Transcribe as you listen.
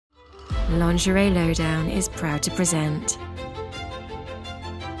Lingerie Lowdown is proud to present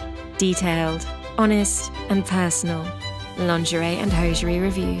detailed, honest and personal lingerie and hosiery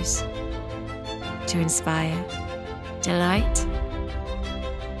reviews to inspire, delight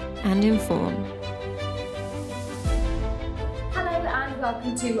and inform. Hello and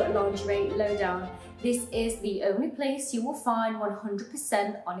welcome to Lingerie Lowdown. This is the only place you will find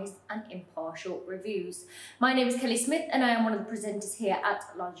 100% honest and impartial reviews. My name is Kelli Smith and I am one of the presenters here at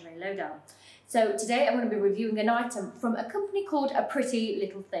Lingerie Lowdown. So today I'm going to be reviewing an item from a company called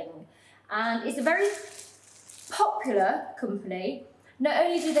PrettyLittleThing. And it's a very popular company. Not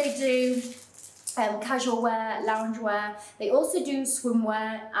only do they do casual wear, loungewear, they also do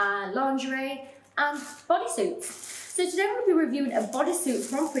swimwear and lingerie and bodysuits. So today I'm going to be reviewing a bodysuit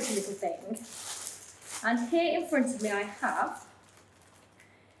from PrettyLittleThing. And here in front of me I have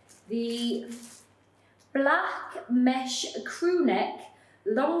the black mesh crew neck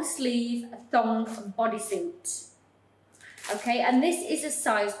long sleeve thong bodysuit. Okay, and this is a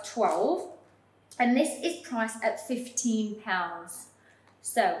size 12 and this is priced at £15.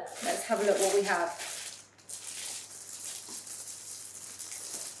 So let's have a look what we have.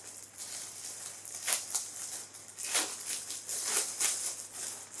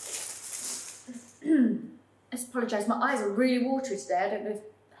 I apologise, my eyes are really watery today. I don't know if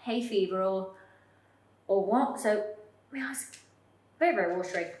hay fever or what, so my eyes are very, very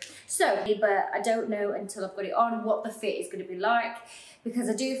watery. So, but I don't know until I've got it on what the fit is going to be like, because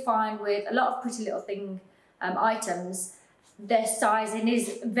I do find with a lot of PrettyLittleThing items, their sizing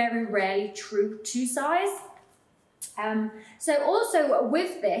is very rarely true to size. So also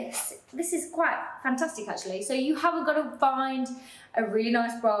with this is quite fantastic actually. So you haven't got to find a really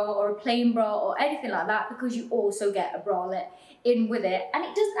nice bra or a plain bra or anything like that, because you also get a bralette in with it. And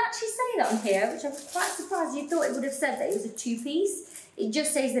it doesn't actually say that on here, which I was quite surprised. You thought it would have said that it was a two-piece. It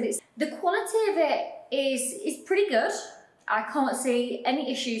just says that it's, the quality of it is pretty good. I can't see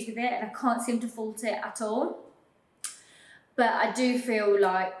any issues with it and I can't seem to fault it at all. But I do feel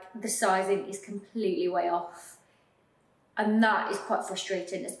like the sizing is completely way off. And that is quite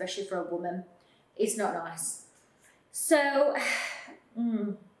frustrating, especially for a woman. It's not nice. So,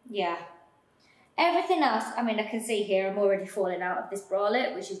 yeah. Everything else, I mean, I can see here I'm already falling out of this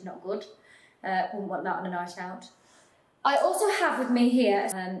bralette, which is not good. Wouldn't want that on a night out. I also have with me here,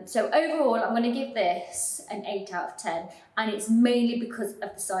 so overall I'm going to give this an 8 out of 10. And it's mainly because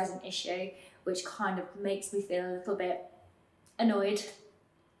of the sizing issue, which kind of makes me feel a little bit annoyed.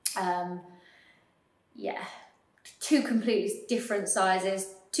 Yeah. Two completely different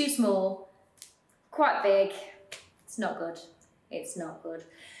sizes, too small, quite big. It's not good. It's not good.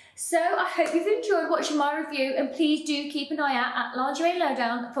 So I hope you've enjoyed watching my review, and please do keep an eye out at Lingerie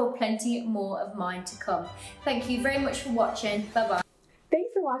Lowdown for plenty more of mine to come. Thank you very much for watching. Bye-bye.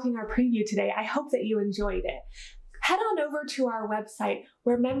 Thanks for watching our preview today. I hope that you enjoyed it. Head on over to our website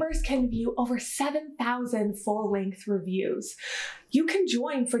where members can view over 7,000 full-length reviews. You can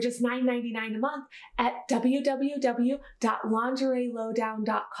join for just $9.99 a month at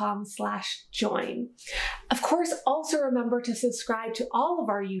www.lingerielowdown.com/join. Of course, also remember to subscribe to all of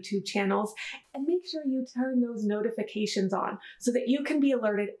our YouTube channels and make sure you turn those notifications on so that you can be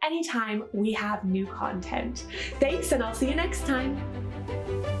alerted anytime we have new content. Thanks, and I'll see you next time.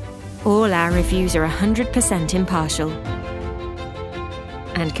 All our reviews are 100% impartial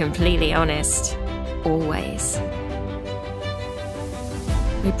and completely honest, always.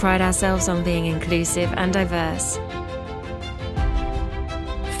 We pride ourselves on being inclusive and diverse.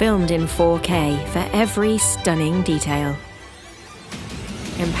 Filmed in 4K for every stunning detail.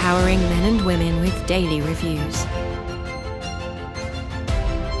 Empowering men and women with daily reviews.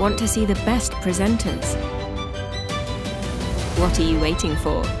 Want to see the best presenters? What are you waiting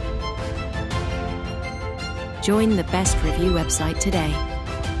for? Join the best review website today.